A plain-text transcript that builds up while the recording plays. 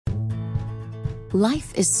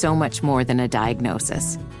Life is so much more than a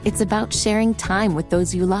diagnosis. It's about sharing time with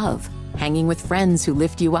those you love, hanging with friends who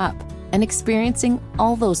lift you up, and experiencing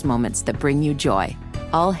all those moments that bring you joy.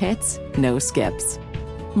 All hits, no skips.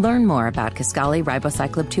 Learn more about Kisqali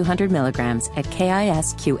Ribociclib 200 milligrams at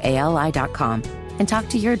KISQALI.com and talk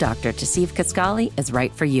to your doctor to see if Kisqali is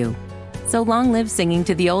right for you. So long live singing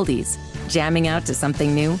to the oldies, jamming out to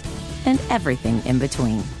something new, and everything in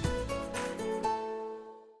between.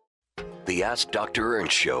 The Ask Dr.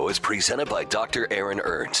 Ernst Show is presented by Dr. Aaron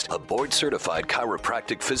Ernst, a board-certified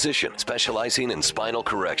chiropractic physician specializing in spinal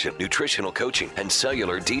correction, nutritional coaching, and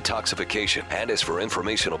cellular detoxification, and is for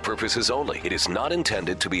informational purposes only. It is not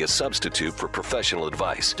intended to be a substitute for professional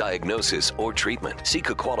advice, diagnosis, or treatment. Seek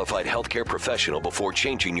a qualified healthcare professional before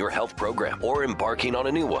changing your health program or embarking on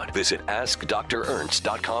a new one. Visit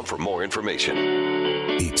AskDrErnst.com for more information.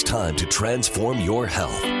 It's time to transform your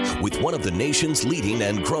health with one of the nation's leading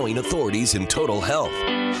and growing authorities in total health.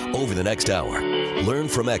 Over the next hour, learn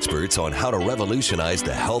from experts on how to revolutionize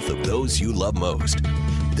the health of those you love most.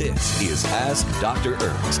 This is Ask Dr.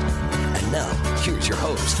 Ernst. And now, here's your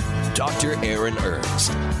host, Dr. Aaron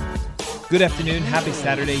Ernst. Good afternoon. Happy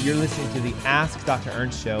Saturday. You're listening to the Ask Dr.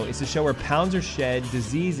 Ernst Show. It's a show where pounds are shed,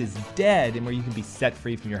 disease is dead, and where you can be set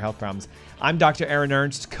free from your health problems. I'm Dr. Aaron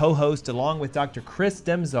Ernst, co-host, along with Dr. Chris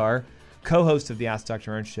Demzar, co-host of the Ask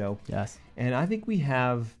Dr. Ernst Show. Yes. And I think we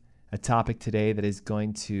have a topic today that is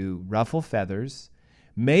going to ruffle feathers,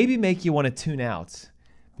 maybe make you want to tune out.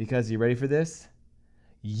 Because, you ready for this?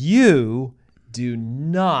 You do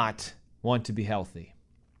not want to be healthy.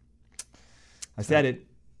 I said it.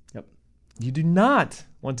 Yep. You do not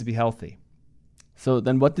want to be healthy. So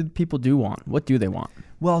then what do people want? What do they want?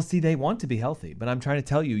 Well, see, they want to be healthy, but I'm trying to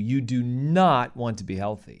tell you, you do not want to be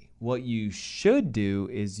healthy. What you should do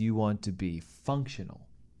is you want to be functional.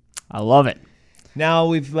 I love it. Now,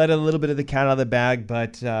 we've let a little bit of the cat out of the bag,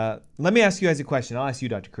 but let me ask you guys a question. I'll ask you,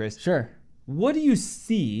 Dr. Chris. Sure. What do you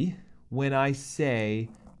see when I say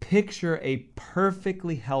picture a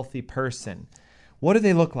perfectly healthy person? What do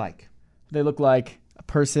they look like? They look like a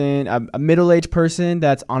person, a middle-aged person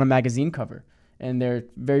that's on a magazine cover. And they're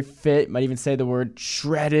very fit, might even say the word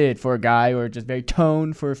shredded for a guy, or just very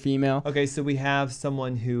toned for a female. Okay, so we have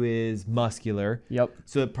someone who is muscular. Yep.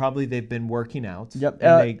 So probably they've been working out. Yep.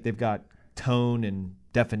 And they've got tone and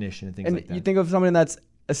definition and things like that. And you think of someone that's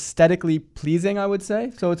aesthetically pleasing, I would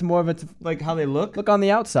say. So it's more of like how they look? Look on the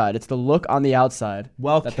outside. It's the look on the outside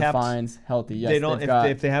well that kept. Defines healthy. Yes, they don't.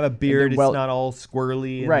 If they have a beard, it's not all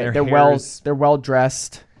squirrely. And right. They're well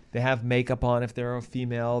dressed. They have makeup on if they're a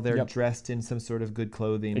female. They're dressed in some sort of good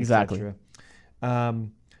clothing, exactly. etc.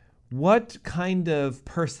 What kind of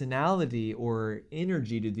personality or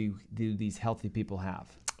energy do these healthy people have?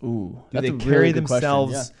 Ooh, do they a carry really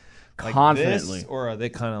themselves like confidently, this, or are they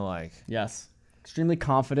kind of like extremely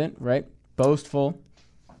confident, right? Boastful,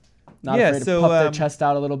 not afraid to puff their chest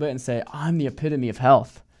out a little bit and say, "I'm the epitome of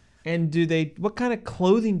health." And what kind of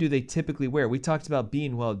clothing do they typically wear? We talked about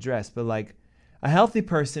being well dressed, but like, a healthy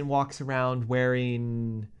person walks around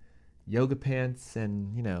wearing yoga pants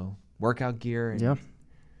and, workout gear. And,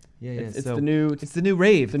 It's so the new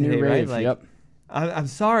rave. The new rave. Right? Like, yep. I'm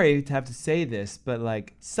sorry to have to say this, but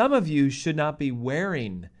like, some of you should not be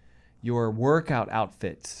wearing your workout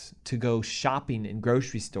outfits to go shopping in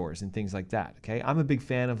grocery stores and things like that. Okay, I'm a big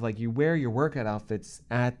fan of like, you wear your workout outfits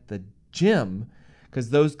at the gym because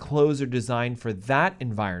those clothes are designed for that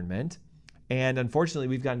environment. And unfortunately,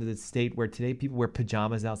 we've gotten to the state where today people wear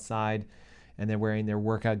pajamas outside and they're wearing their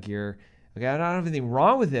workout gear. Okay, I don't have anything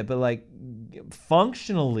wrong with it, but like,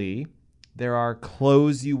 functionally, there are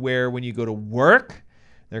clothes you wear when you go to work.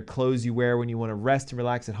 There are clothes you wear when you want to rest and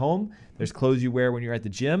relax at home. There's clothes you wear when you're at the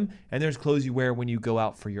gym. And there's clothes you wear when you go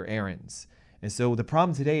out for your errands. And so the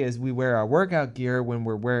problem today is we wear our workout gear when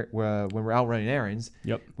we're out running errands.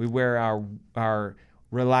 Yep. We wear our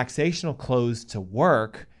relaxational clothes to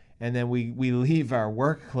work. And then we leave our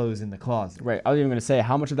work clothes in the closet. Right. I was even going to say,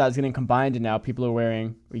 how much of that is getting combined, and now people are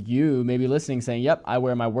wearing, or you may be listening saying, yep, I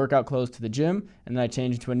wear my workout clothes to the gym, and then I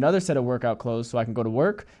change into another set of workout clothes so I can go to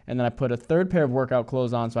work, and then I put a third pair of workout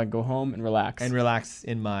clothes on so I can go home and relax. And relax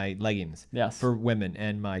in my leggings for women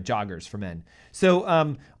and my joggers for men.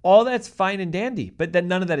 So all that's fine and dandy, but then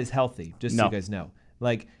none of that is healthy, just so you guys know.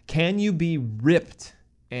 Like, can you be ripped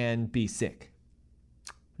and be sick?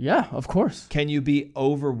 Yeah, of course. Can you be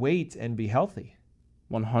overweight and be healthy?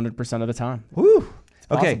 100% of the time. Woo.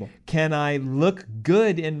 Okay. Possible. Can I look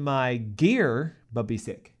good in my gear but be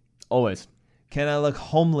sick? Always. Can I look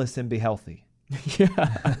homeless and be healthy?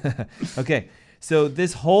 Yeah. Okay. So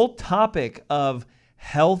this whole topic of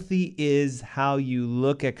healthy is how you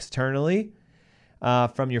look externally,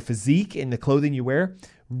 from your physique and the clothing you wear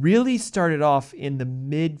really started off in the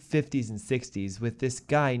mid 50s and 60s with this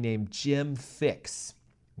guy named Jim Fixx.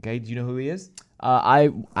 Okay, do you know who he is? I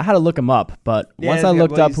had to look him up, but once I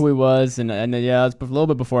looked up who he was, and yeah, it's a little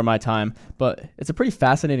bit before my time, but it's a pretty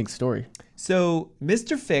fascinating story. So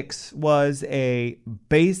Mr. Fixx was a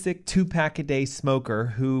basic 2-pack-a-day smoker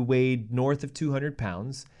who weighed north of 200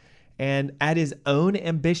 pounds, and at his own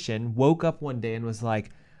ambition, woke up one day and was like,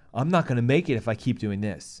 I'm not going to make it if I keep doing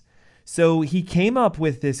this. So he came up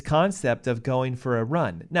with this concept of going for a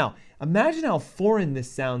run. Now, imagine how foreign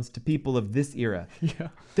this sounds to people of this era. Yeah.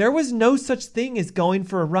 There was no such thing as going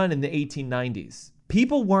for a run in the 1890s.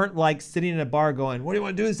 People weren't like sitting in a bar going, what do you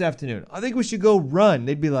want to do this afternoon? I think we should go run.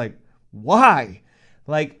 They'd be like, why?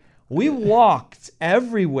 Like, we walked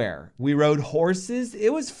everywhere. We rode horses.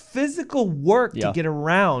 It was physical work to get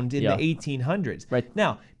around in the 1800s. Right.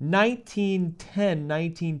 Now, 1910,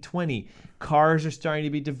 1920, cars are starting to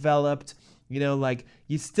be developed. You know, like,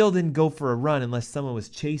 you still didn't go for a run unless someone was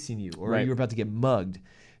chasing you or you were about to get mugged.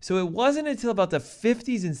 So it wasn't until about the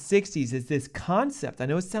 50s and 60s is this concept, I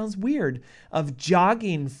know it sounds weird, of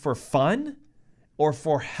jogging for fun or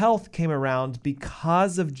for health came around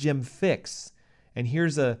because of Jim Fixx. And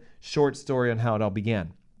here's a short story on how it all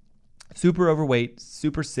began. Super overweight,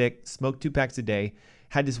 super sick, smoked 2 packs a day,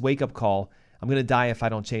 had this wake-up call, I'm going to die if I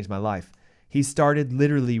don't change my life. He started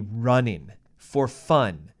literally running for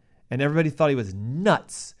fun, and everybody thought he was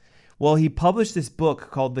nuts. Well, he published this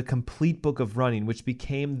book called The Complete Book of Running, which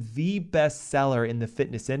became the bestseller in the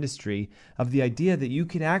fitness industry of the idea that you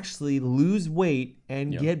could actually lose weight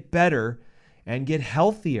and get better and get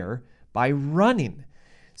healthier by running.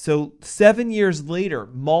 So 7 years later,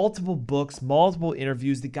 multiple books, multiple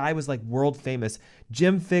interviews. The guy was like world famous.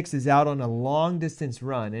 Jim Fixx is out on a long distance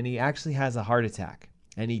run and he actually has a heart attack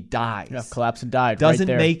and he dies. Yeah, collapsed and died. Doesn't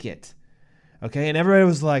right there. make it. Okay, and everybody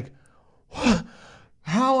was like,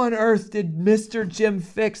 how on earth did Mr. Jim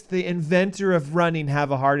Fixx, the inventor of running, have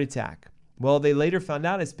a heart attack? Well, they later found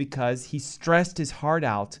out it's because he stressed his heart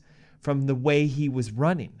out from the way he was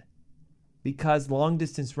running. Because long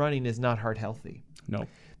distance running is not heart healthy. No.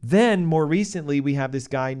 Then, more recently, we have this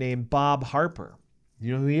guy named Bob Harper.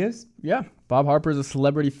 You know who he is? Yeah. Bob Harper is a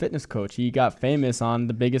celebrity fitness coach. He got famous on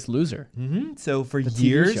The Biggest Loser. Mm-hmm. So for The TV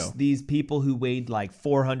years, show. these people who weighed like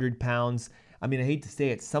 400 pounds, I mean, I hate to say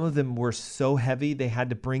it, some of them were so heavy, they had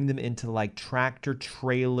to bring them into like tractor,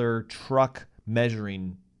 trailer, truck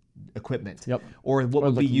measuring equipment. Yep. Or what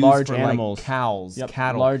would like be used large for animals. like cows, Yep.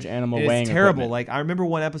 cattle. Large animal And weighing it's terrible. equipment. Like, I remember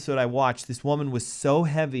one episode I watched, this woman was so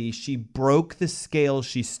heavy, she broke the scale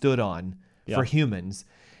she stood on for humans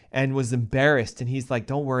and was embarrassed. And he's like,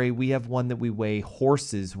 don't worry, we have one that we weigh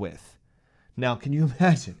horses with. Now, can you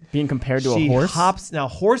imagine? Being compared to She a horse? hops. Now,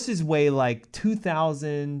 horses weigh like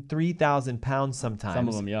 2,000, 3,000 pounds sometimes. Some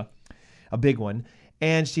of them, yeah. A big one.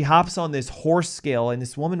 And she hops on this horse scale, and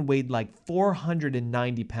this woman weighed like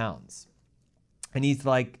 490 pounds. And he's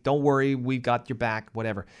like, don't worry, we've got your back,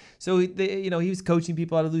 whatever. So, he was coaching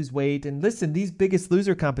people how to lose weight. And listen, these Biggest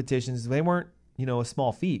Loser competitions, they weren't, a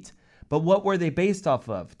small feat. But what were they based off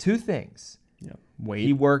of? 2 things. Yeah. Weight.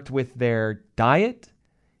 He worked with their diet,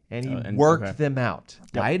 and he worked them out.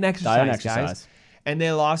 Yep. Diet and exercise, Diet and exercise. guys. And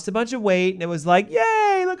they lost a bunch of weight, and it was like,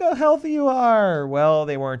 yay, look how healthy you are. Well,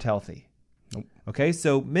 they weren't healthy. Nope. Okay,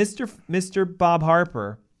 so Mr. Bob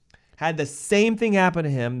Harper had the same thing happen to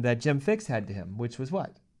him that Jim Fixx had to him, which was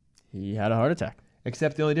what? He had a heart attack.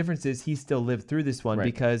 Except the only difference is he still lived through this one Right.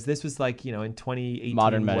 because this was like, in 2018,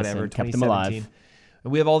 Modern medicine whatever, kept him 2017. alive.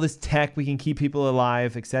 And we have all this tech, we can keep people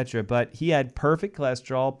alive, etc. But he had perfect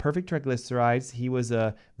cholesterol, perfect triglycerides. He was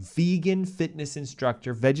a vegan fitness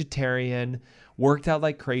instructor, vegetarian, worked out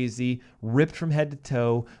like crazy, ripped from head to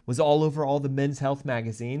toe, was all over all the Men's Health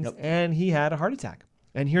magazines, and he had a heart attack.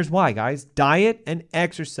 And here's why, guys. Diet and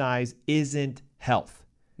exercise isn't health.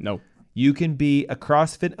 No. You can be a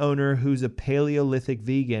CrossFit owner who's a Paleolithic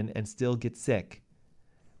vegan and still get sick.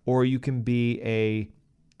 Or you can be a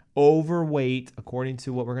overweight, according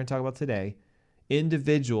to what we're going to talk about today,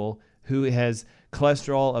 individual who has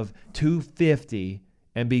cholesterol of 250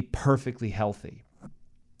 and be perfectly healthy.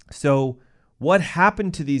 So what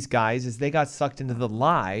happened to these guys is they got sucked into the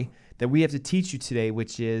lie that we have to teach you today,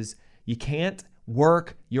 which is you can't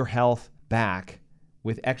work your health back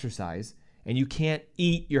with exercise, and you can't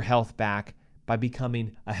eat your health back by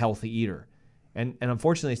becoming a healthy eater. And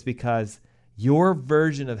unfortunately, it's because your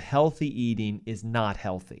version of healthy eating is not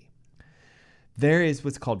healthy. There is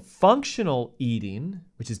what's called functional eating,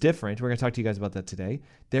 which is different. We're going to talk to you guys about that today.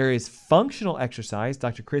 There is functional exercise.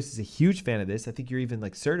 Dr. Chris is a huge fan of this. I think you're even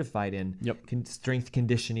like certified in strength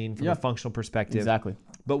conditioning from a functional perspective. Exactly.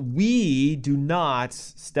 But we do not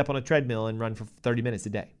step on a treadmill and run for 30 minutes a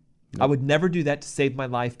day. I would never do that to save my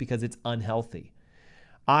life because it's unhealthy.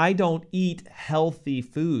 I don't eat healthy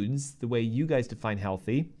foods the way you guys define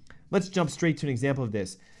healthy. Let's jump straight to an example of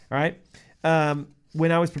this. All right.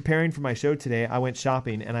 When I was preparing for my show today, I went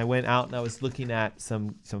shopping and I went out and I was looking at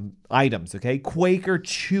some items, okay? Quaker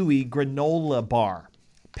Chewy granola bar,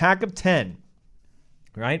 pack of 10,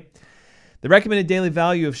 right? The recommended daily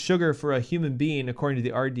value of sugar for a human being, according to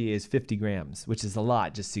the RDA, is 50 grams, which is a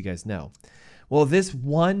lot, just so you guys know. Well, this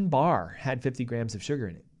one bar had 50 grams of sugar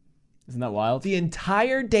in it. Isn't that wild? The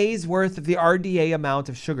entire day's worth of the RDA amount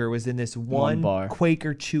of sugar was in this one bar.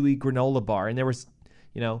 Quaker Chewy granola bar. And there was,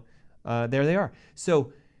 there they are.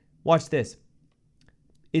 So watch this.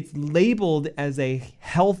 It's labeled as a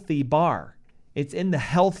healthy bar. It's in the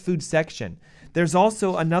health food section. There's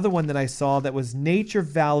also another one that I saw that was Nature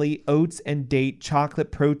Valley Oats and Date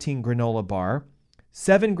Chocolate Protein Granola Bar.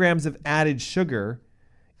 7 grams of added sugar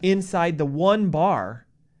inside the one bar.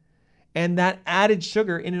 And that added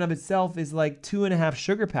sugar in and of itself is like 2.5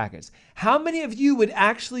 sugar packets. How many of you would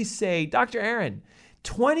actually say, Dr. Aaron,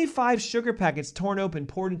 25 sugar packets torn open,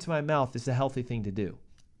 poured into my mouth is a healthy thing to do?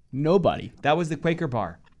 Nobody. That was the Quaker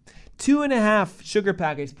bar. 2.5 sugar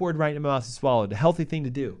packets poured right in my mouth and swallowed. A healthy thing to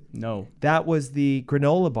do. No. That was the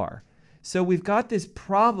granola bar. So we've got this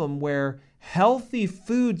problem where healthy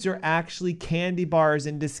foods are actually candy bars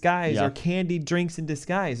in disguise or candy drinks in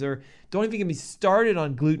disguise. Or don't even get me started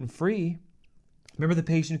on gluten-free. Remember the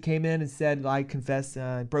patient who came in and said, I confess,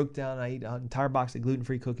 I broke down, I ate an entire box of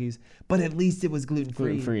gluten-free cookies, but at least it was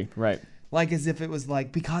gluten-free. Gluten-free, right. Like as if it was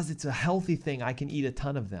like, because it's a healthy thing, I can eat a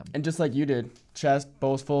ton of them. And just like you did, chest,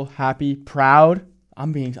 boastful, happy, proud.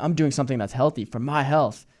 I'm doing something that's healthy for my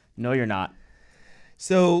health. No, you're not.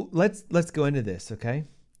 So let's go into this, okay?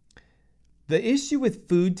 The issue with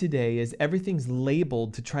food today is everything's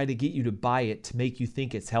labeled to try to get you to buy it to make you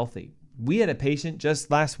think it's healthy. We had a patient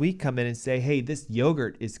just last week come in and say, hey, this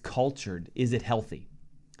yogurt is cultured. Is it healthy?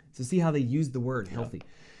 So see how they use the word healthy.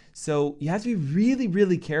 So you have to be really,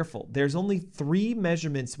 really careful. There's only 3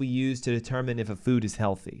 measurements we use to determine if a food is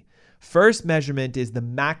healthy. First measurement is the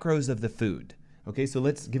macros of the food. Okay, so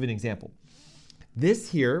let's give an example.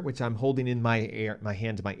 This here, which I'm holding in my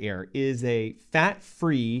hand to my ear, is a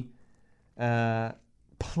fat-free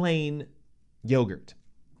plain yogurt.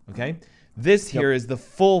 Okay? This here is the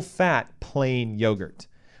full-fat plain yogurt.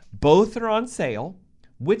 Both are on sale.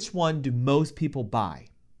 Which one do most people buy?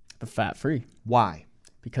 The fat-free. Why?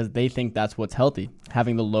 Because they think that's what's healthy.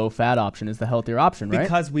 Having the low-fat option is the healthier option, right?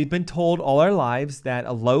 Because we've been told all our lives that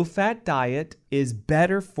a low-fat diet is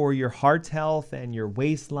better for your heart health and your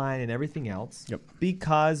waistline and everything else. Yep.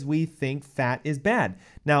 Because we think fat is bad.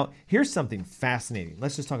 Now, here's something fascinating.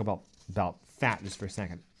 Let's just talk about fat just for a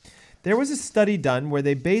second. There was a study done where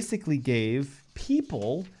they basically gave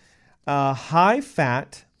people a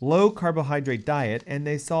high-fat, low-carbohydrate diet, and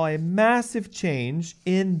they saw a massive change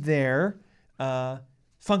in their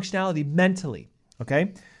functionality mentally,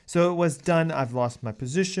 okay? So it was done. I've lost my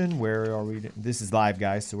position. Where are we? This is live,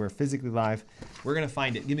 guys, so we're physically live. We're going to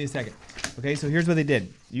find it. Give me a second. Okay, so here's what they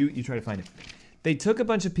did. You try to find it. They took a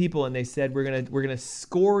bunch of people and they said, we're gonna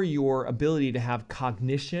score your ability to have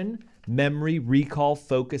cognition, memory, recall,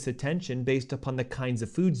 focus, attention based upon the kinds of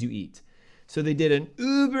foods you eat. So they did an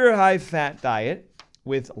uber high-fat diet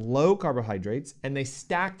with low carbohydrates, and they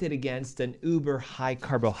stacked it against an uber high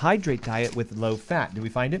carbohydrate diet with low fat. Did we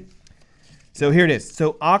find it? So here it is.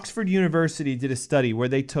 So Oxford University did a study where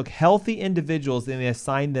they took healthy individuals and they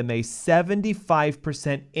assigned them a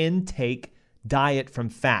 75% intake diet from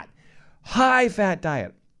fat. High fat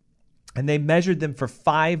diet. And they measured them for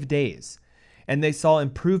 5 days. And they saw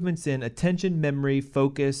improvements in attention, memory,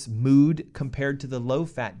 focus, mood compared to the low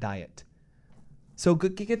fat diet. So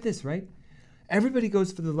get this, right? Everybody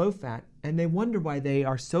goes for the low fat, and they wonder why they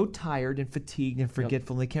are so tired and fatigued and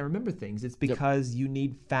forgetful and they can't remember things. It's because you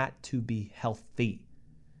need fat to be healthy.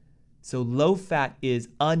 So low fat is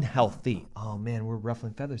unhealthy. Oh, man, we're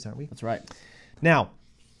ruffling feathers, aren't we? That's right. Now,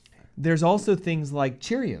 there's also things like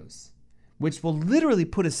Cheerios, which will literally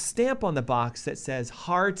put a stamp on the box that says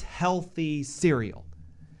heart healthy cereal.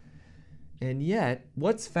 And yet,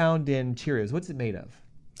 what's found in Cheerios? What's it made of?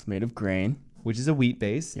 It's made of grain, which is a wheat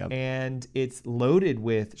base, and it's loaded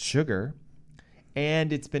with sugar,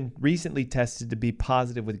 and it's been recently tested to be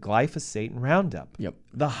positive with glyphosate and Roundup. Yep.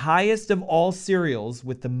 The highest of all cereals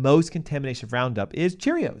with the most contamination of Roundup is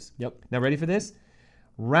Cheerios. Yep. Now, ready for this?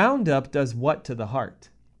 Roundup does what to the heart?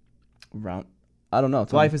 I don't know.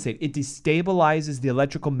 Glyphosate. It destabilizes the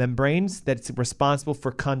electrical membranes that's responsible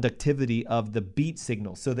for conductivity of the beat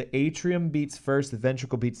signal. So the atrium beats first, the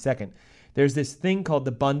ventricle beats second. There's this thing called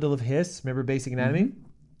the bundle of His. Remember basic anatomy? Mm-hmm.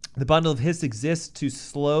 The bundle of His exists to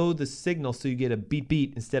slow the signal so you get a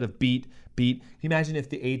beat instead of beat. Can you imagine if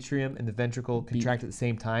the atrium and the ventricle contract at the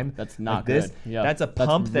same time? That's not like good. This? Yeah. That's a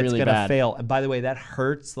pump that's really going to bad. fail. And by the way, that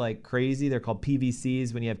hurts like crazy. They're called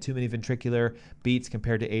PVCs when you have too many ventricular beats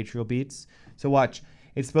compared to atrial beats. So watch.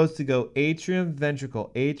 It's supposed to go atrium,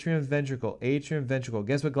 ventricle, atrium, ventricle, atrium, ventricle.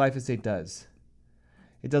 Guess what glyphosate does?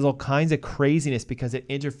 It does all kinds of craziness because it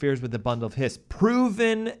interferes with the bundle of His.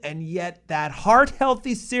 Proven, and yet that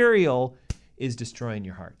heart-healthy cereal is destroying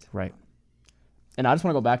your heart. Right. And I just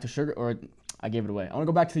want to go back to sugar, or I gave it away. I want to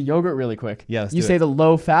go back to the yogurt really quick. Yeah, let's you do say it. the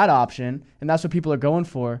low-fat option, and that's what people are going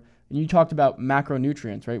for. And you talked about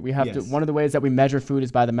macronutrients, right? We have Yes. to. One of the ways that we measure food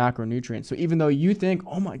is by the macronutrients. So even though you think,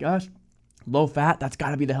 oh my gosh, low fat, that's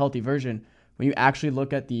got to be the healthy version. When you actually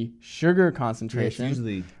look at the sugar concentration,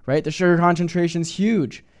 usually right? The sugar concentration is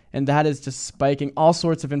huge. And that is just spiking all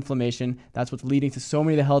sorts of inflammation. That's what's leading to so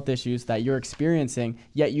many of the health issues that you're experiencing.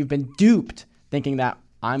 Yet you've been duped thinking that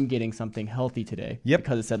I'm getting something healthy today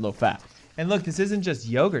because it said low fat. And look, this isn't just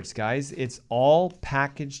yogurts, guys. It's all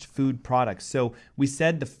packaged food products. So we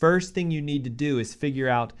said the first thing you need to do is figure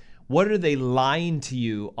out what are they lying to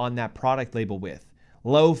you on that product label with.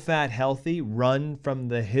 Low fat, healthy, run from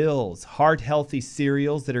the hills. Heart healthy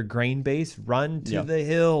cereals that are grain based, run to the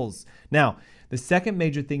hills. Now, the second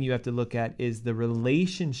major thing you have to look at is the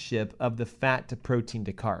relationship of the fat to protein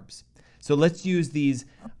to carbs. So let's use these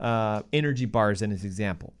energy bars as an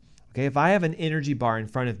example. Okay, if I have an energy bar in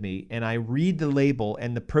front of me and I read the label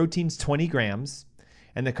and the protein's 20 grams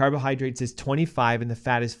and the carbohydrates is 25 and the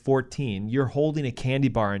fat is 14, you're holding a candy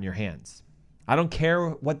bar in your hands. I don't care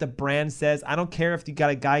what the brand says. I don't care if you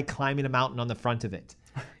got a guy climbing a mountain on the front of it.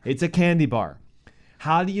 It's a candy bar.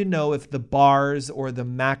 How do you know if the bars or the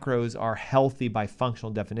macros are healthy by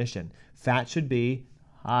functional definition? Fat should be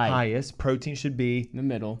highest, protein should be in the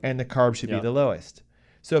middle, and the carbs should be the lowest.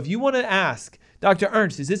 So if you want to ask, Dr.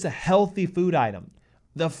 Ernst, is this a healthy food item?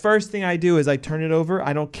 The first thing I do is I turn it over.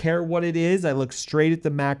 I don't care what it is. I look straight at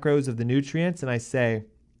the macros of the nutrients and I say,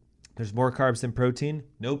 there's more carbs than protein?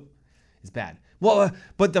 Nope. It's bad. Well,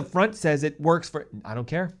 but the front says it works for, I don't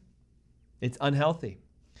care. It's unhealthy.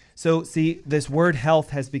 So see, this word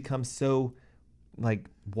health has become so like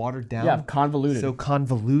watered down. Yeah, convoluted. So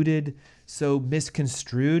convoluted, so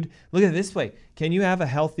misconstrued. Look at it this way. Can you have a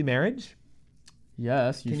healthy marriage?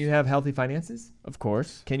 Yes. Can you have healthy finances? Of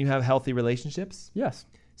course. Can you have healthy relationships? Yes.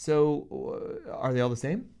 So are they all the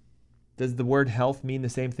same? Does the word health mean the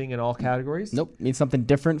same thing in all categories? Nope. It means something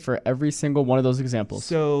different for every single one of those examples.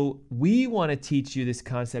 So we want to teach you this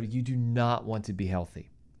concept. You do not want to be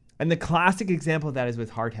healthy. And the classic example of that is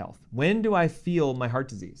with heart health. When do I feel my heart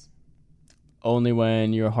disease? Only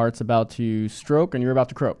when your heart's about to stroke and you're about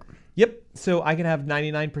to croak. Yep. So I can have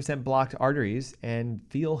 99% blocked arteries and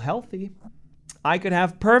feel healthy. I could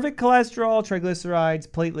have perfect cholesterol, triglycerides,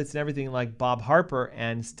 platelets, and everything like Bob Harper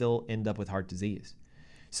and still end up with heart disease.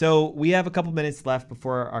 So we have a couple minutes left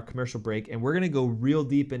before our commercial break, and we're going to go real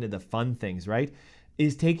deep into the fun things, right?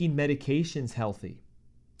 Is taking medications healthy?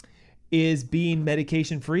 Is being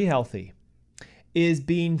medication-free healthy? Is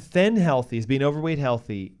being thin healthy? Is being overweight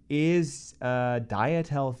healthy? Is diet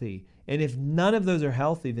healthy? And if none of those are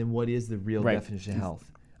healthy, then what is the real definition of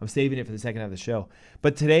health? I'm saving it for the second half of the show.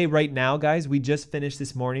 But today, right now, guys, we just finished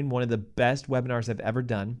this morning one of the best webinars I've ever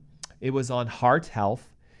done. It was on heart health.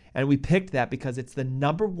 And we picked that because it's the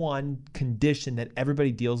number one condition that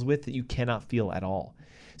everybody deals with that you cannot feel at all.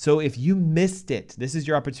 So if you missed it, this is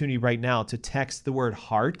your opportunity right now to text the word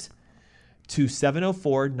heart to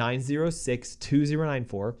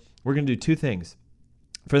 704-906-2094. We're going to do two things.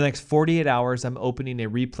 For the next 48 hours, I'm opening a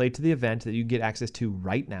replay to the event that you get access to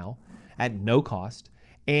right now at no cost.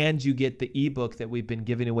 And you get the ebook that we've been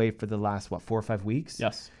giving away for the last, 4 or 5 weeks?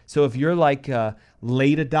 Yes. So if you're like a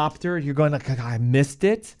late adopter, you're going like, I missed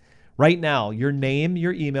it. Right now, your name,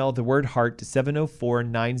 your email, the word heart to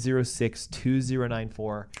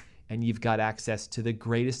 704-906-2094. And you've got access to the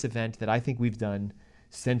greatest event that I think we've done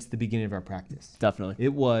since the beginning of our practice. Definitely.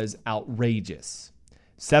 It was outrageous.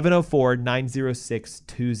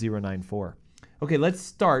 704-906-2094. Okay, let's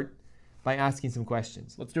start by asking some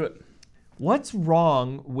questions. Let's do it. What's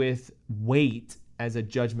wrong with weight as a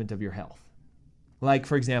judgment of your health? Like,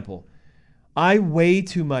 for example, I weigh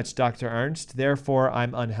too much, Dr. Ernst, therefore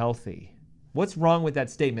I'm unhealthy. What's wrong with that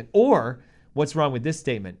statement? Or what's wrong with this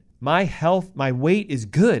statement? My weight is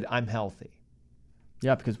good, I'm healthy.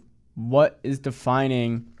 Yeah, because What is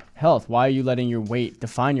defining health? Why are you letting your weight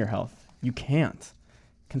define your health? You can't.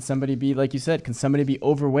 Can somebody be, like you said, can somebody be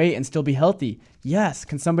overweight and still be healthy? Yes.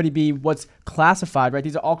 Can somebody be what's classified, right?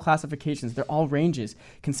 These are all classifications. They're all ranges.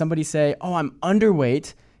 Can somebody say, oh, I'm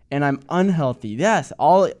underweight and I'm unhealthy? Yes.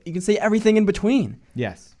 You can say everything in between.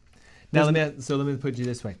 Yes. Now, let me put you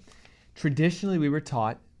this way. Traditionally, we were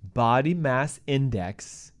taught body mass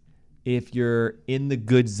index. If you're in the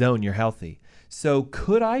good zone, you're healthy. So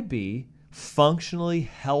could I be functionally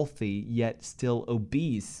healthy yet still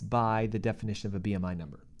obese by the definition of a BMI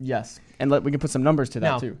number? Yes. And we can put some numbers to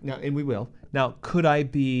that too. Now, and we will. Now, could I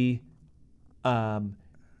be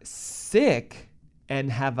sick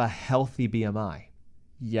and have a healthy BMI?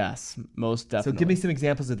 Yes, most definitely. So give me some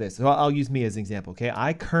examples of this. So I'll use me as an example, okay?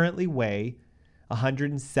 I currently weigh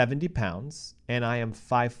 170 pounds and I am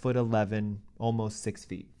 5'11", almost 6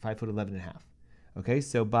 feet, 5'11" and a half. Okay,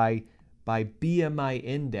 so by BMI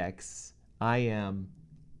index, I am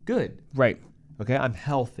good. Right. Okay, I'm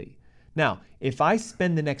healthy. Now, if I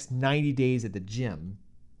spend the next 90 days at the gym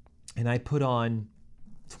and I put on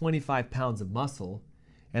 25 pounds of muscle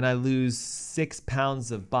and I lose 6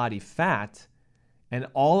 pounds of body fat, and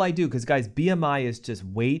all I do, because guys, BMI is just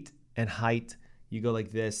weight and height. You go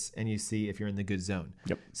like this and you see if you're in the good zone.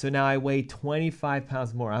 Yep. So now I weigh 25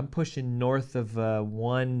 pounds more. I'm pushing north of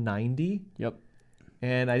 190. Yep.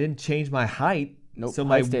 And I didn't change my height. Nope. So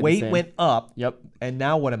my weight went up. Yep. And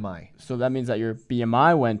now what am I? So that means that your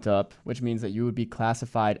BMI went up, which means that you would be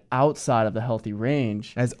classified outside of the healthy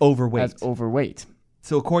range As overweight.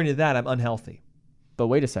 So according to that, I'm unhealthy. But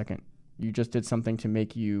wait a second. You just did something to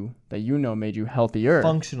make you, that made you healthier.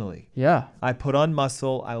 Functionally. Yeah. I put on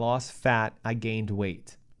muscle. I lost fat. I gained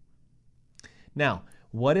weight. Now,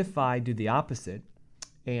 what if I do the opposite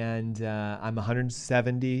and I'm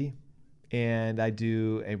 170 and I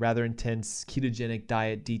do a rather intense ketogenic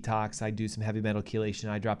diet detox. I do some heavy metal chelation.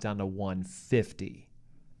 I drop down to 150.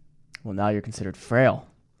 Well, now you're considered frail.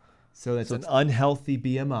 So that's an unhealthy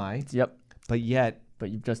BMI. Yep. But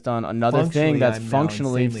you've just done another thing that's I'm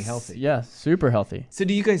functionally insanely healthy. Yeah, super healthy. So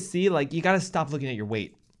do you guys see, like, you got to stop looking at your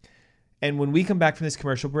weight. And when we come back from this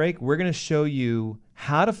commercial break, we're going to show you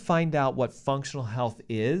how to find out what functional health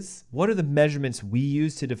is. What are the measurements we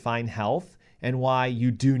use to define health? And why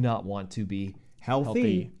you do not want to be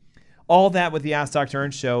healthy. All that with the Ask Dr.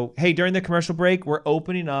 Ernst Show. Hey, during the commercial break, we're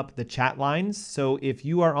opening up the chat lines. So if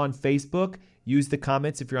you are on Facebook, use the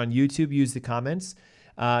comments. If you're on YouTube, use the comments.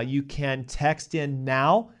 You can text in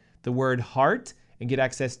now the word heart and get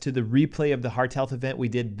access to the replay of the Heart Health event we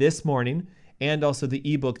did this morning and also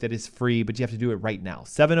the ebook that is free, but you have to do it right now.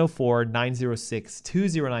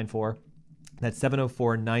 704-906-2094. That's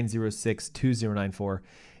 704-906-2094.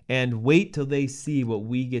 And wait till they see what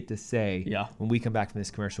we get to say when we come back from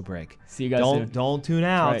this commercial break. See you guys soon. Don't tune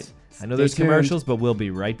out. Right. I know there's commercials, but we'll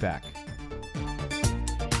be right back.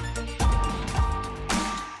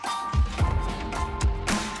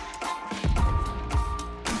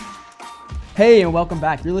 Hey, and welcome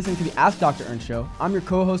back. You're listening to the Ask Dr. Ernst Show. I'm your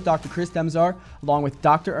co-host, Dr. Chris Demzar, along with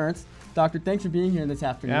Dr. Ernst. Doctor, thanks for being here this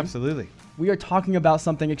afternoon. Absolutely. We are talking about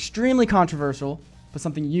something extremely controversial, but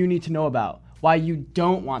something you need to know about. Why you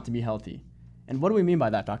don't want to be healthy. And what do we mean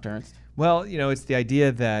by that, Dr. Ernst? Well, it's the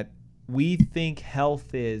idea that we think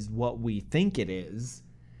health is what we think it is.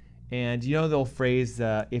 And the old phrase,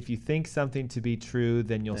 if you think something to be true,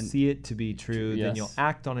 then you'll see it to be true, then you'll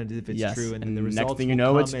act on it as if it's true, and then the results next thing you will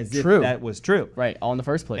know, come it's as true. if that was true. Right, all in the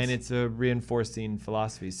first place. And it's a reinforcing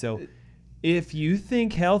philosophy. So if you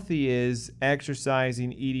think healthy is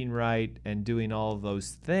exercising, eating right, and doing all of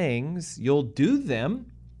those things, you'll do them.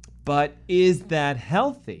 But is that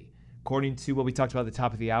healthy? According to what we talked about at the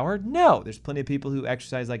top of the hour, no. There's plenty of people who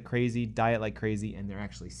exercise like crazy, diet like crazy, and they're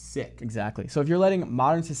actually sick. Exactly. So if you're letting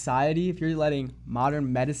modern society, if you're letting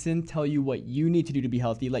modern medicine tell you what you need to do to be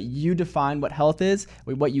healthy, let you define what health is,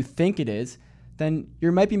 what you think it is, then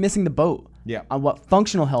you might be missing the boat on what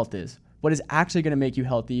functional health is, what is actually going to make you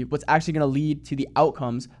healthy, what's actually going to lead to the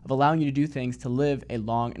outcomes of allowing you to do things to live a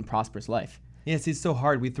long and prosperous life. Yes, it's so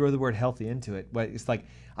hard. We throw the word healthy into it. But it's like,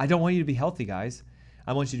 I don't want you to be healthy, guys.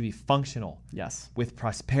 I want you to be functional. Yes. With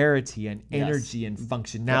prosperity and energy and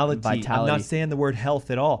functionality. Vitality. I'm not saying the word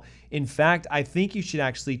health at all. In fact, I think you should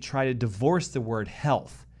actually try to divorce the word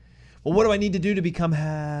health. Well, what do I need to do to become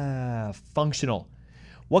functional?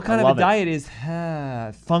 What kind of a diet is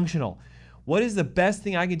functional? What is the best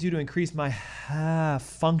thing I can do to increase my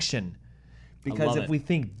function? Because if we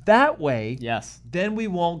think that way, then we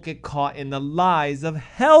won't get caught in the lies of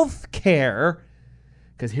health care.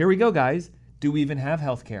 Because here we go, guys. Do we even have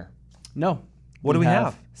health care? No. What do we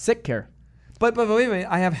have? Sick care. But wait a minute.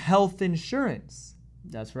 I have health insurance.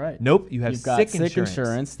 That's right. Nope, you have You've got sick sick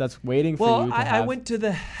insurance that's waiting for Well, you to I have. went to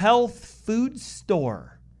the health food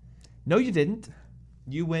store. No, you didn't.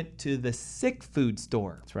 You went to the sick food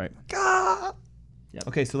store. That's right. Gah! Yep.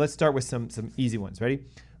 Okay, so let's start with some easy ones. Ready?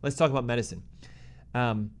 Let's talk about medicine.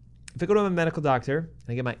 If I go to a medical doctor and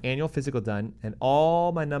I get my annual physical done and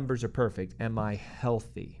all my numbers are perfect, am I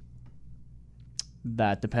healthy?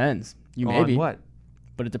 That depends. You may On be. what?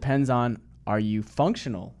 But it depends on, are you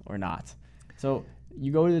functional or not? So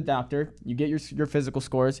you go to the doctor, you get your physical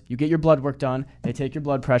scores, you get your blood work done, they take your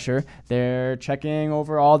blood pressure, they're checking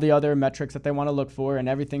over all the other metrics that they want to look for, and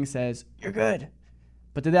everything says, you're good.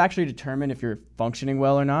 But did they actually determine if you're functioning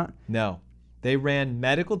well or not? No. They ran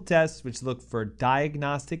medical tests which looked for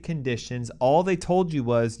diagnostic conditions. All they told you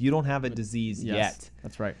was you don't have a disease yet.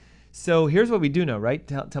 That's right. So here's what we do know, right?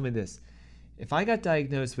 Tell me this. If I got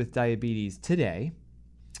diagnosed with diabetes today,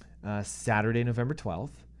 Saturday, November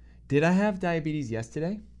 12th, did I have diabetes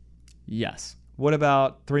yesterday? Yes. What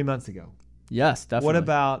about 3 months ago? Yes, definitely. What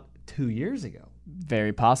about 2 years ago?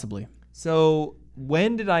 Very possibly. So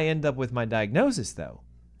when did I end up with my diagnosis, though?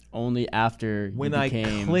 Only after When you I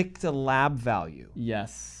became... clicked a lab value.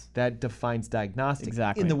 Yes. That defines diagnostic.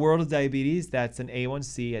 Exactly. In the world of diabetes, that's an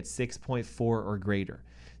A1C at 6.4 or greater.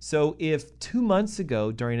 So if 2 months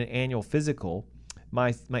ago during an annual physical,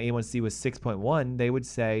 my A1C was 6.1, they would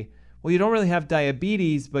say, well, you don't really have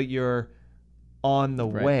diabetes, but you're on the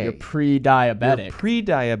way. You're pre-diabetic. You're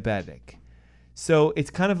pre-diabetic. So it's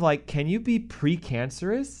kind of like, can you be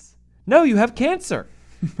precancerous? No, you have cancer.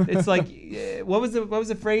 It's like, what was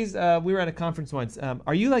the phrase? We were at a conference once.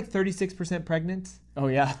 Are you like 36% pregnant? Oh,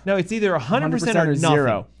 yeah. No, it's either 100% or nothing.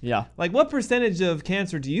 zero. Yeah. Like, what percentage of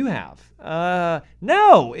cancer do you have?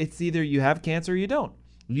 No, it's either you have cancer or you don't.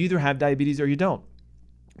 You either have diabetes or you don't.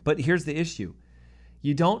 But here's the issue.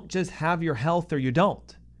 You don't just have your health or you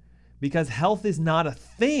don't. Because health is not a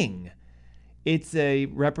thing. It's a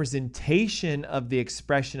representation of the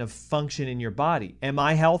expression of function in your body. Am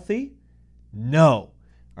I healthy? No.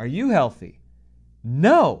 Are you healthy?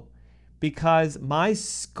 No. Because my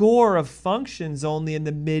score of function's only in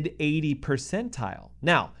the mid 80 percentile.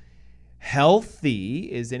 Now,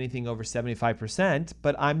 healthy is anything over 75%,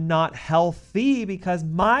 but I'm not healthy because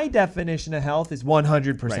my definition of health is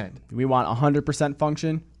 100%. Right. We want 100%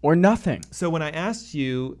 function or nothing. So when I asked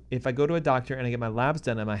you, if I go to a doctor and I get my labs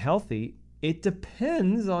done, am I healthy? It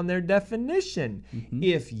depends on their definition. Mm-hmm.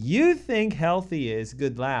 If you think healthy is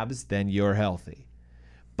good labs, then you're healthy.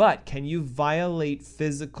 But can you violate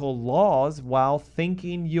physical laws while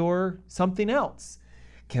thinking you're something else?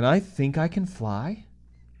 Can I think I can fly?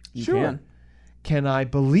 You Sure. can. Can I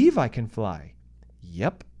believe I can fly?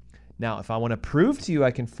 Yep. Now, if I want to prove to you I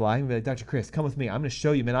can fly, I'm going to be like, Dr. Chris, come with me. I'm going to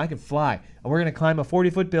show you, man, I can fly. And we're going to climb a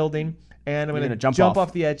 40-foot building, and I'm going to jump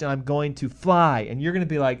off the edge, and I'm going to fly. And you're going to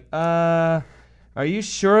be like, are you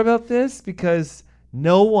sure about this? Because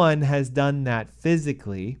no one has done that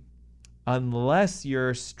physically unless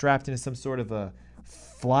you're strapped into some sort of a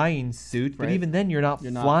flying suit. But Right. even then, you're not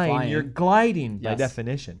Not flying. You're gliding by Yes.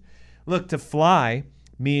 definition. Look, to fly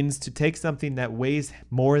means to take something that weighs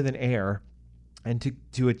more than air and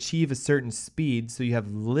to achieve a certain speed so you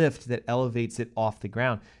have lift that elevates it off the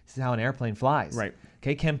ground. This is how an airplane flies. Right.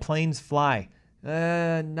 Okay, can planes fly?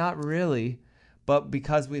 Not really. But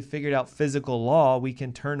because we figured out physical law, we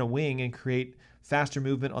can turn a wing and create faster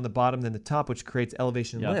movement on the bottom than the top, which creates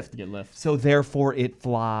elevation and Yeah, lift. you get lift. So therefore it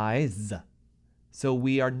flies. So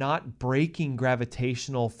we are not breaking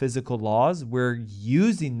gravitational physical laws. We're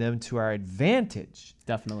using them to our advantage.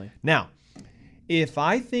 Definitely. Now, if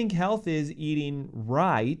I think health is eating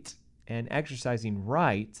right and exercising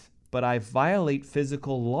right, but I violate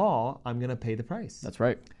physical law, I'm going to pay the price. That's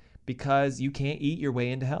right. Because you can't eat your way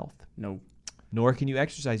into health, No. nor can you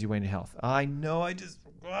exercise your way into health. I know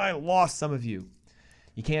I lost some of you.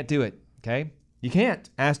 You can't do it, okay? You can't.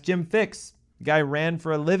 Ask Jim Fixx. The guy ran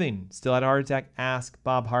for a living, still had a heart attack. Ask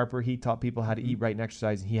Bob Harper. He taught people how to eat right and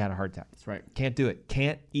exercise, and he had a heart attack. That's right. Can't do it.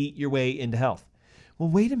 Can't eat your way into health. Well,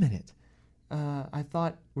 wait a minute. I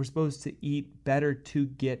thought we're supposed to eat better to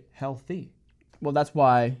get healthy. Well, that's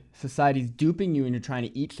why society's duping you into trying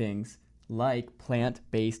to eat things like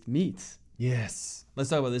plant-based meats. Yes. Let's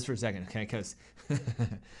talk about this for a second, okay? Because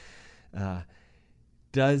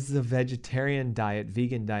does the vegetarian diet,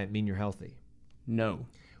 vegan diet, mean you're healthy? No.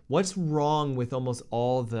 What's wrong with almost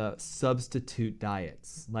all the substitute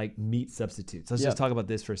diets, like meat substitutes? Let's just talk about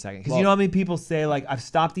this for a second. Because you know how many people say, like, I've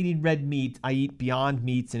stopped eating red meat, I eat Beyond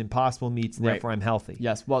Meats and Impossible Meats, and therefore I'm healthy.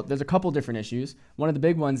 Yes. Well, there's a couple different issues. One of the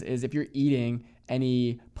big ones is if you're eating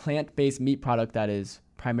any plant-based meat product that is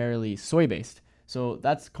primarily soy-based. So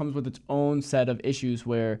that comes with its own set of issues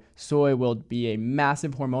where soy will be a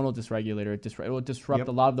massive hormonal dysregulator. It will disrupt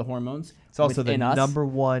a lot of the hormones. It's also the within us. number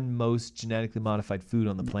one most genetically modified food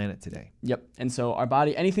on the planet today. Yep. And so our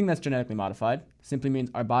body, anything that's genetically modified, simply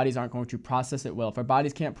means our bodies aren't going to process it well. If our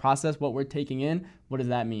bodies can't process what we're taking in, what does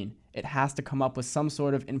that mean? It has to come up with some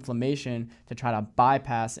sort of inflammation to try to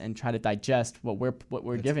bypass and try to digest what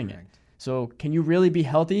we're giving it. So can you really be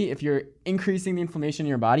healthy if you're increasing the inflammation in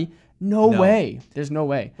your body? No way. There's no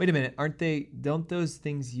way. Wait a minute. Don't those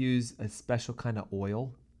things use a special kind of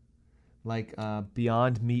oil? Like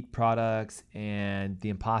Beyond Meat products and the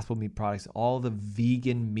Impossible Meat products, all the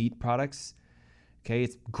vegan meat products, okay,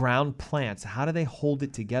 it's ground plants. How do they hold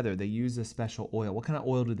it together? They use a special oil. What kind of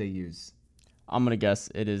oil do they use? I'm going to guess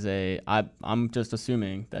it is I'm just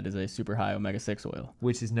assuming that is a super high omega-6 oil.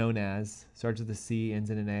 Which is known as, starts with a C, ends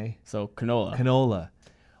in an A. So canola. Canola.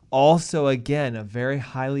 Also, again, a very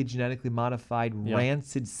highly genetically modified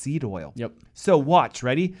rancid seed oil. Yep. So watch,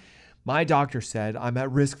 ready? My doctor said I'm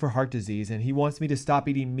at risk for heart disease and he wants me to stop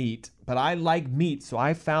eating meat, but I like meat, so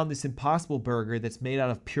I found this Impossible Burger that's made out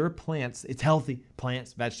of pure plants. It's healthy.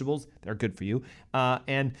 Plants, vegetables, they're good for you.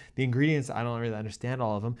 And the ingredients, I don't really understand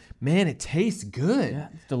all of them. Man, it tastes good. Yeah,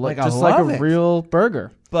 it's I like love a it. real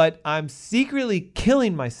burger. But I'm secretly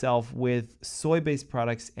killing myself with soy-based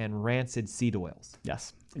products and rancid seed oils.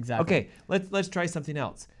 Yes, exactly. Okay, let's try something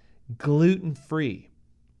else. Gluten-free.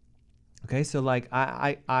 Okay, so like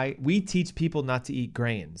we teach people not to eat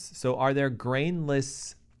grains. So are there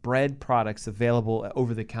grainless bread products available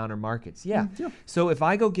over-the-counter markets? Yeah. So if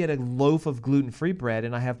I go get a loaf of gluten-free bread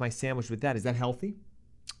and I have my sandwich with that, is that healthy?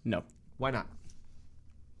 No. Why not?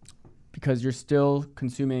 Because you're still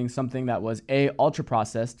consuming something that was A,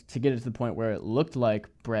 ultra-processed to get it to the point where it looked like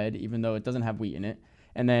bread, even though it doesn't have wheat in it.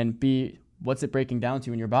 And then B, what's it breaking down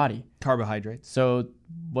to in your body? Carbohydrates. So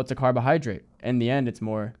what's a carbohydrate? In the end, it's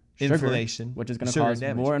more sugar, inflammation, which is going to sugar cause and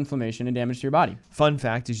damage. more inflammation and damage to your body. Fun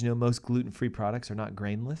fact, did you know most gluten-free products are not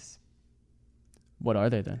grainless? What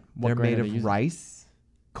are they then? What They're grain made are they of using? rice,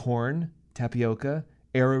 corn, tapioca,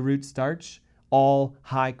 arrowroot starch, all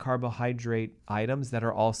high carbohydrate items that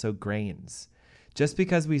are also grains. Just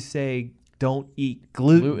because we say don't eat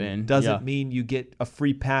gluten doesn't mean you get a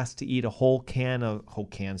free pass to eat a whole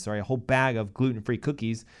bag of gluten-free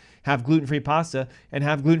cookies, have gluten-free pasta, and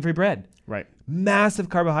have gluten-free bread. Right. Massive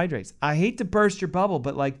carbohydrates. I hate to burst your bubble,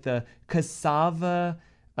 but like the cassava,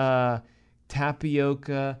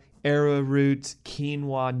 tapioca, arrowroot,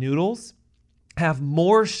 quinoa noodles have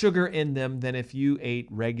more sugar in them than if you ate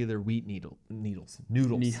regular wheat noodles.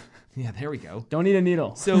 Yeah, there we go. Don't eat a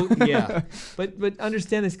needle. So yeah, but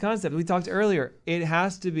understand this concept. We talked earlier. It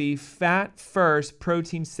has to be fat first,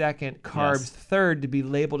 protein second, carbs third to be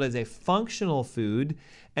labeled as a functional food.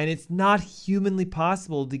 And it's not humanly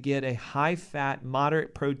possible to get a high-fat,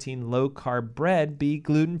 moderate-protein, low-carb bread be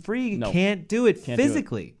gluten-free. You can't do it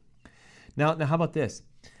physically. Now, how about this?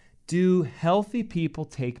 Do healthy people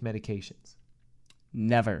take medications?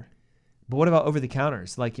 Never. But what about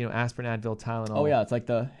over-the-counters, like aspirin, Advil, Tylenol? Oh yeah, it's like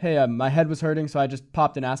my head was hurting, so I just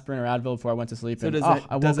popped an aspirin or Advil before I went to sleep. So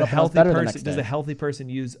and, does a healthy person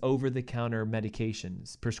use over-the-counter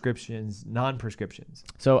medications, prescriptions, non-prescriptions?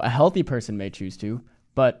 So a healthy person may choose to.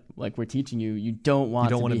 But like we're teaching you, you don't want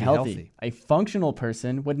to be healthy. A functional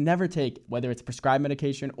person would never take, whether it's prescribed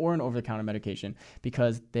medication or an over-the-counter medication,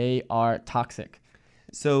 because they are toxic.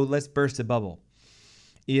 So let's burst a bubble.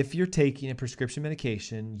 If you're taking a prescription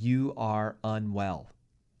medication, you are unwell.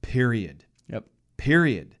 Period. Yep.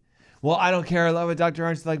 Period. Well, I don't care. I love it. Dr.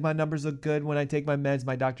 Arndt, like my numbers look good when I take my meds.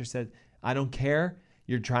 My doctor said, I don't care.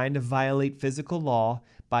 You're trying to violate physical law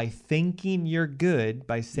by thinking you're good,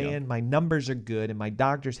 by saying my numbers are good and my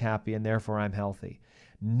doctor's happy and therefore I'm healthy.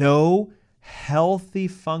 No healthy,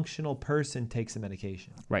 functional person takes a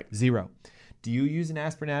medication. Right. Zero. Do you use an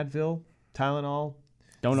aspirin, Advil, Tylenol,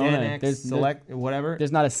 Don't know Xanax, any. Select, whatever?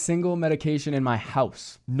 There's not a single medication in my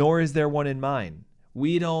house. Nor is there one in mine.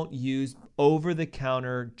 We don't use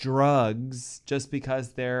over-the-counter drugs just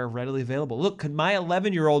because they're readily available. Look, could my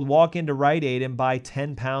 11-year-old walk into Rite Aid and buy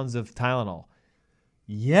 10 pounds of Tylenol?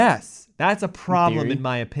 Yes, that's a problem in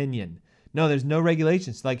my opinion. No, there's no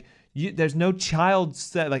regulations. Like, there's no child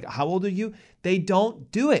set. Like, how old are you? They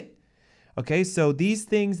don't do it. Okay, so these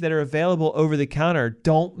things that are available over the counter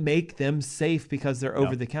don't make them safe because they're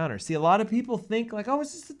over the counter. See, a lot of people think like, oh,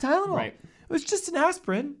 it's just a Tylenol. Right. It was just an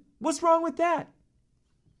aspirin. What's wrong with that?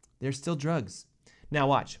 They're still drugs. Now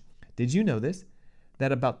watch. Did you know this?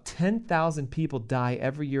 That about 10,000 people die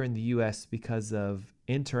every year in the U.S. because of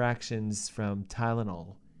interactions from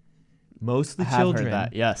Tylenol. Mostly children. Heard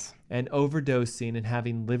that. Yes. And overdosing and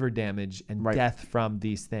having liver damage and death from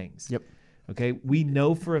these things. Yep. Okay, we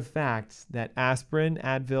know for a fact that aspirin,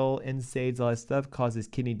 Advil, NSAIDs, all that stuff causes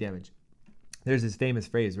kidney damage. There's this famous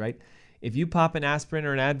phrase, right? If you pop an aspirin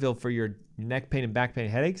or an Advil for your neck pain and back pain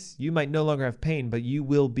and headaches, you might no longer have pain, but you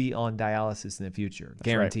will be on dialysis in the future,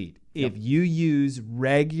 guaranteed. Right. If you use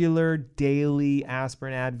regular daily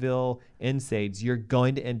aspirin, Advil, NSAIDs, you're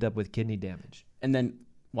going to end up with kidney damage. And then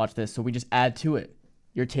watch this. So we just add to it.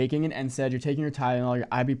 You're taking an NSAID, you're taking your Tylenol, your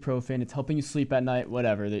ibuprofen, it's helping you sleep at night,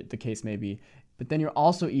 whatever the case may be. But then you're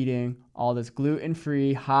also eating all this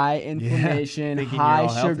gluten-free, high inflammation, high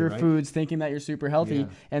sugar foods, thinking that you're super healthy. Yeah.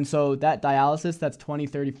 And so that dialysis that's 20,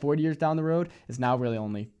 30, 40 years down the road is now really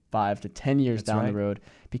only 5 to 10 years down the road,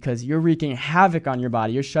 because you're wreaking havoc on your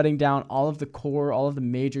body. You're shutting down all of the core, all of the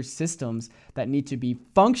major systems that need to be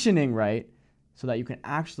functioning right so that you can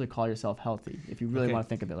actually call yourself healthy, if you really want to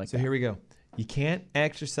think of it like that. So here we go. You can't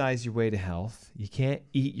exercise your way to health. You can't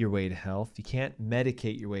eat your way to health. You can't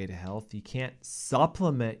medicate your way to health. You can't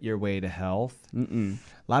supplement your way to health. A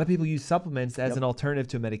lot of people use supplements as an alternative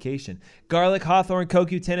to a medication. Garlic, hawthorn,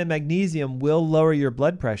 CoQ10, and magnesium will lower your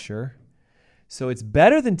blood pressure. So it's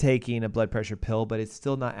better than taking a blood pressure pill, but it's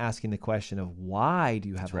still not asking the question of why do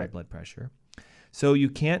you have high blood pressure. So you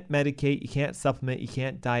can't medicate, you can't supplement, you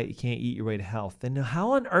can't diet, you can't eat your way to health. Then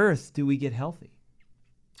how on earth do we get healthy?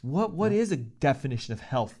 What is a definition of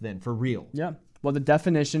health then, for real? Yeah. Well, the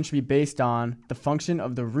definition should be based on the function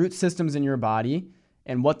of the root systems in your body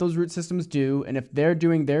and what those root systems do. And if they're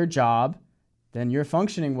doing their job, then you're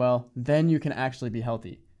functioning well, then you can actually be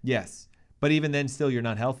healthy. Yes. But even then, still, you're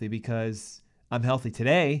not healthy because I'm healthy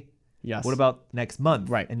today. Yes. What about next month?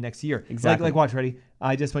 Right. And next year? Exactly. Like watch, ready?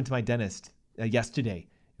 I just went to my dentist yesterday.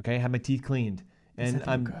 Okay. I had my teeth cleaned. And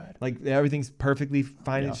I'm good. Like everything's perfectly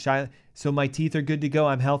fine and shiny. So my teeth are good to go.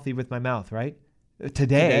 I'm healthy with my mouth, right?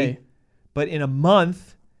 Today. But in a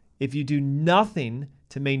month, if you do nothing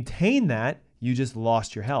to maintain that, you just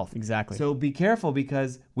lost your health. Exactly. So be careful,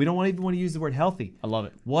 because we don't even want to use the word healthy. I love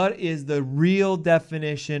it. What is the real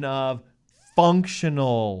definition of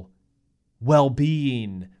functional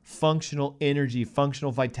well-being, functional energy,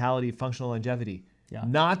 functional vitality, functional longevity? Yeah.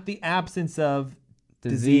 Not the absence of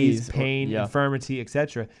disease, pain, or infirmity,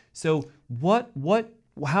 etc. So how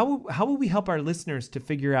will we help our listeners to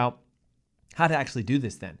figure out how to actually do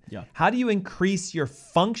this then? Yeah. How do you increase your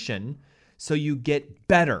function so you get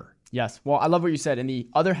better? Yes. Well, I love what you said. And the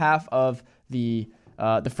other half of the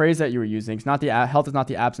phrase that you were using, it's not health is not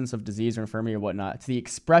the absence of disease or infirmity or whatnot. It's the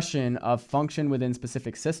expression of function within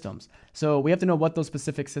specific systems. So we have to know what those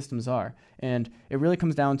specific systems are. And it really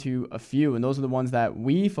comes down to a few, and those are the ones that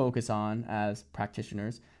we focus on as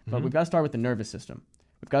practitioners. But we've got to start with the nervous system.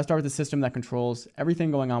 We've got to start with the system that controls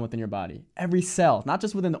everything going on within your body. Every cell, not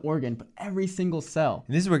just within the organ, but every single cell.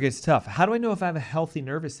 And this is where it gets tough. How do I know if I have a healthy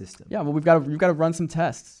nervous system? Yeah, well, we've got to run some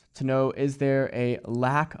tests to know, is there a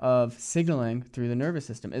lack of signaling through the nervous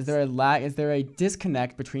system? Is there a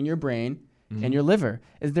disconnect between your brain and your liver?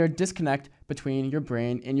 Is there a disconnect between your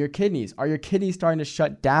brain and your kidneys? Are your kidneys starting to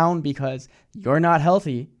shut down because you're not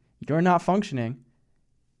healthy, you're not functioning,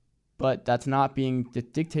 but that's not being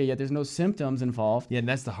dictated yet? There's no symptoms involved. Yeah, and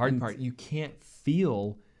that's the hard part. You can't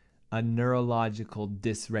feel a neurological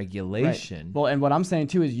dysregulation. Right. Well, and what I'm saying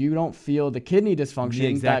too is you don't feel the kidney dysfunction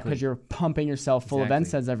exactly. because you're pumping yourself full of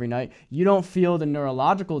NSAIDs every night. You don't feel the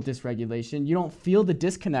neurological dysregulation. You don't feel the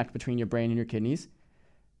disconnect between your brain and your kidneys.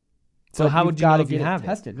 So how would you know if you have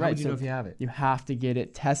tested? How would you know if you have it? You have to get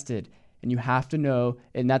it tested, and you have to know,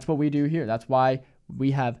 and that's what we do here. That's why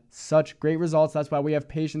we have such great results. That's why we have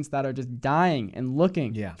patients that are just dying and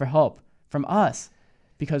looking for help from us,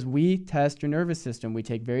 because we test your nervous system. We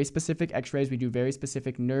take very specific x-rays. We do very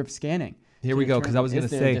specific nerve scanning. Here we go, because I was going to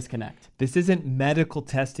say, disconnect. This isn't medical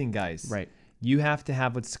testing, guys. Right. You have to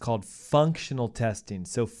have what's called functional testing.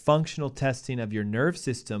 So functional testing of your nerve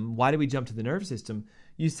system. Why do we jump to the nerve system?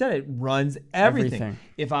 You said it runs everything.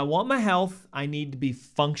 If I want my health, I need to be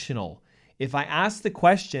functional. If I ask the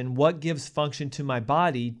question, what gives function to my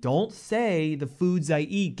body, don't say the foods I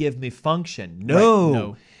eat give me function.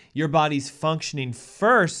 No. Your body's functioning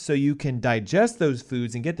first so you can digest those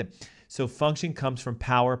foods and get them. So function comes from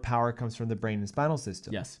power. Power comes from the brain and spinal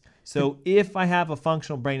system. Yes. So if I have a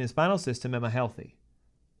functional brain and spinal system, am I healthy?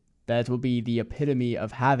 That will be the epitome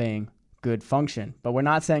of having good function. But we're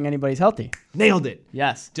not saying anybody's healthy. Nailed it.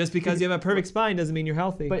 Yes. Just because you have a perfect spine doesn't mean you're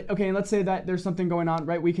healthy. But okay, and let's say that there's something going on,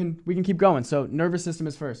 right? We can keep going. So nervous system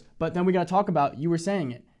is first. But then we got to talk about, you were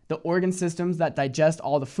saying it, the organ systems that digest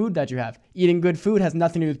all the food that you have. Eating good food has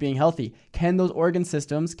nothing to do with being healthy. Can those organ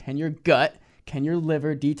systems, can your gut, can your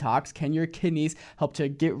liver detox, can your kidneys help to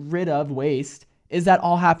get rid of waste Is that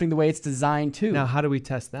all happening the way it's designed to? Now, how do we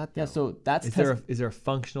test that, though? Yeah, so that's is there a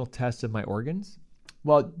functional test of my organs?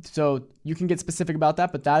 Well, so you can get specific about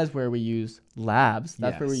that, but that is where we use labs.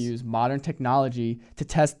 That's where we Yes. use modern technology to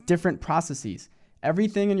test different processes.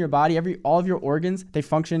 Everything in your body, all of your organs, they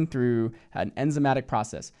function through an enzymatic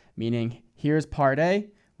process, meaning here's part A,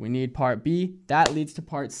 we need part B, that leads to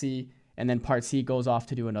part C, and then part C goes off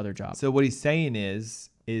to do another job. So what he's saying is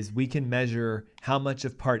we can measure how much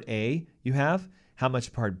of part A you have, how much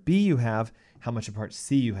of part B you have, how much of part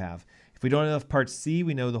C you have. If we don't have enough part C,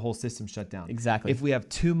 we know the whole system's shut down. Exactly. If we have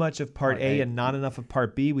too much of part A and not enough of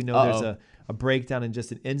part B, we know there's a breakdown in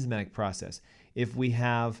just an enzymatic process. If we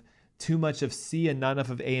have too much of C and not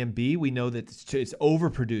enough of A and B, we know that it's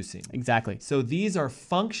overproducing. Exactly. So these are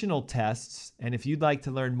functional tests, and if you'd like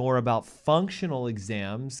to learn more about functional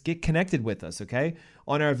exams, get connected with us, okay?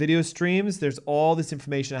 On our video streams, there's all this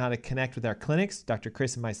information on how to connect with our clinics, Dr.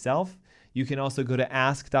 Chris and myself. You can also go to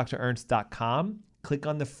askdrernst.com, click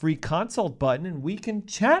on the free consult button, and we can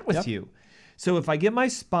chat with you. So if I get my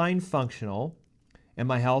spine functional, am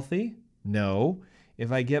I healthy? No.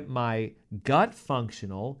 If I get my gut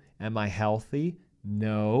functional, am I healthy?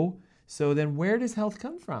 No. So then where does health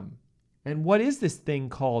come from? And what is this thing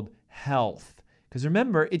called health? Because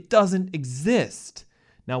remember, it doesn't exist.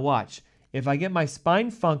 Now watch. If I get my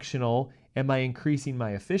spine functional, am I increasing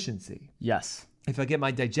my efficiency? Yes. If I get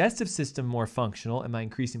my digestive system more functional, am I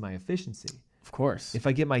increasing my efficiency? Of course. If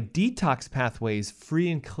I get my detox pathways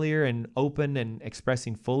free and clear and open and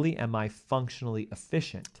expressing fully, am I functionally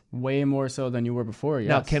efficient? Way more so than you were before, yes.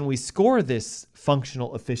 Now, can we score this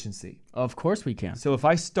functional efficiency? Of course we can. So if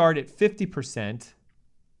I start at 50%,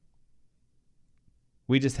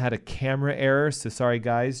 we just had a camera error, so sorry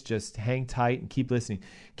guys, just hang tight and keep listening.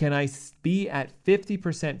 Can I be at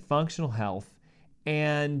 50% functional health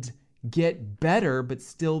and get better but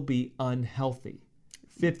still be unhealthy?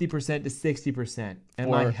 50% to 60%.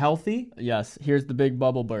 Am I healthy? Yes. Here's the big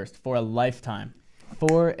bubble burst for a lifetime.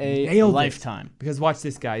 For a Nailed it. lifetime. Because watch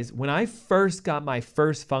this, guys. When I first got my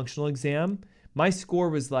first functional exam, my score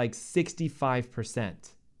was like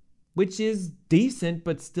 65%, which is decent,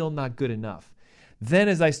 but still not good enough. Then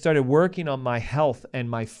as I started working on my health and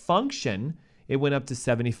my function, it went up to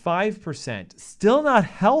 75%. Still not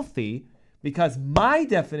healthy, because my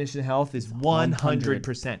definition of health is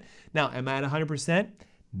 100%. Now, am I at 100%?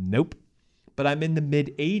 Nope. But I'm in the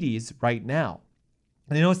mid-80s right now.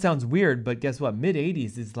 And I know it sounds weird, but guess what?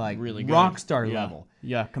 Mid-80s is like Really good. rock star level.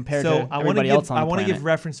 Yeah, compared So to everybody else on the I want to planet. give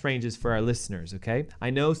reference ranges for our listeners, okay?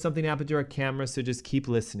 I know something happened to our camera, so just keep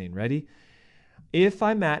listening. Ready? If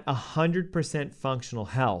I'm at 100% functional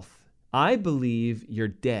health, I believe you're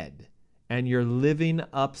dead. And you're living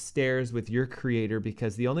upstairs with your creator,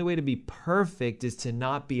 because the only way to be perfect is to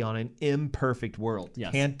not be on an imperfect world.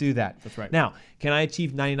 Yes. Can't do that. That's right. Now, can I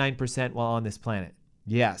achieve 99% while on this planet?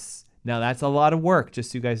 Yes. Now, that's a lot of work,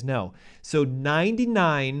 just so you guys know. So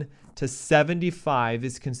 99 to 75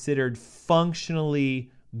 is considered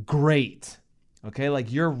functionally great. Okay, like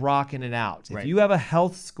you're rocking it out. Right. If you have a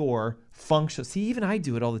health score, functional, see, even I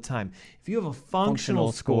do it all the time. If you have a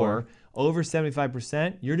functional score over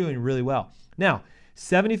 75%, you're doing really well. Now,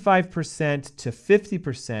 75% to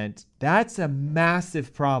 50%, that's a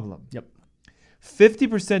massive problem. Yep.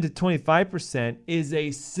 50% to 25% is a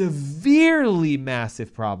severely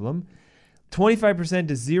massive problem. 25%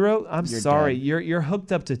 to 0, I'm You're sorry, dead. you're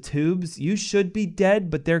hooked up to tubes. You should be dead,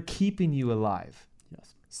 but they're keeping you alive.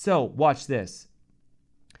 Yes. So watch this.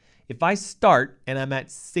 If I start and I'm at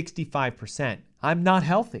 65%, I'm not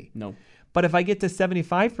healthy. No. But if I get to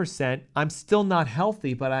 75%, I'm still not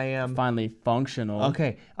healthy, but I am. Finally functional.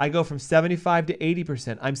 Okay, I go from 75 to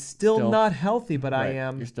 80%. I'm still not healthy, but I Right.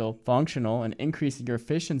 am. You're still functional and increasing your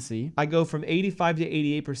efficiency. I go from 85 to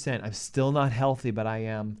 88%. I'm still not healthy, but I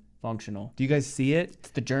am. Functional. Do you guys see it?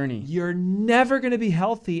 It's the journey. You're never going to be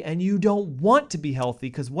healthy, and you don't want to be healthy,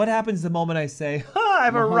 because what happens the moment I say,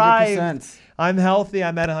 I've arrived, 100%. I'm healthy,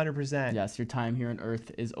 I'm at 100%. Yes, your time here on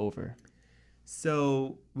Earth is over.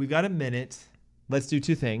 So we've got a minute. Let's do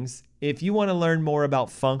two things. If you want to learn more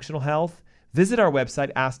about functional health, visit our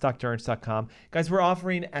website, askdrernst.com. Guys, we're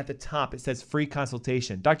offering at the top, it says free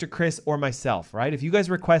consultation. Dr. Chris or myself, right? If you guys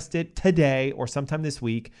request it today or sometime this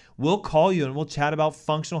week, we'll call you and we'll chat about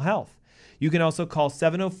functional health. You can also call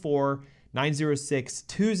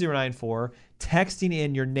 704-906-2094, texting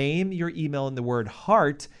in your name, your email, and the word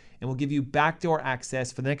heart, and we'll give you backdoor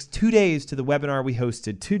access for the next 2 days to the webinar we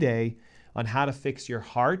hosted today on how to fix your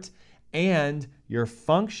heart and your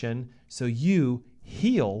function so you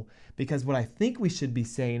heal. Because what I think we should be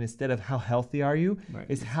saying, instead of how healthy are you,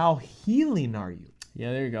 is how healing are you?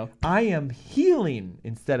 Yeah, there you go. I am healing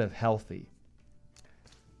instead of healthy.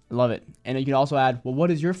 I love it. And you can also add, well,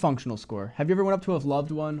 what is your functional score? Have you ever went up to a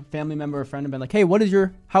loved one, family member, or friend and been like, hey,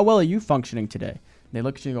 how well are you functioning today? And they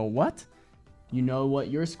look at you and go, what? You know what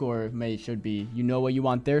your score should be. You know what you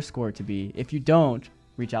want their score to be. If you don't,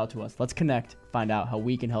 reach out to us. Let's connect, find out how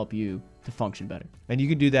we can help you to function better. And you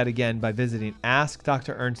can do that again by visiting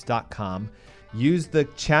askdrernst.com. Use the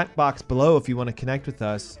chat box below if you want to connect with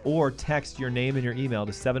us, or text your name and your email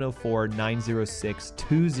to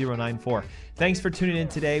 704-906-2094. Thanks for tuning in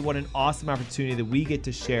today. What an awesome opportunity that we get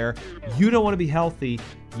to share. You don't want to be healthy.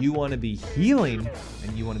 You want to be healing,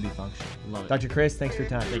 and you want to be functional. Love it. Dr. Chris, thanks for your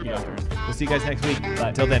time. Thank you, Dr. Ernst. We'll see you guys next week. Bye.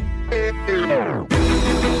 Until then.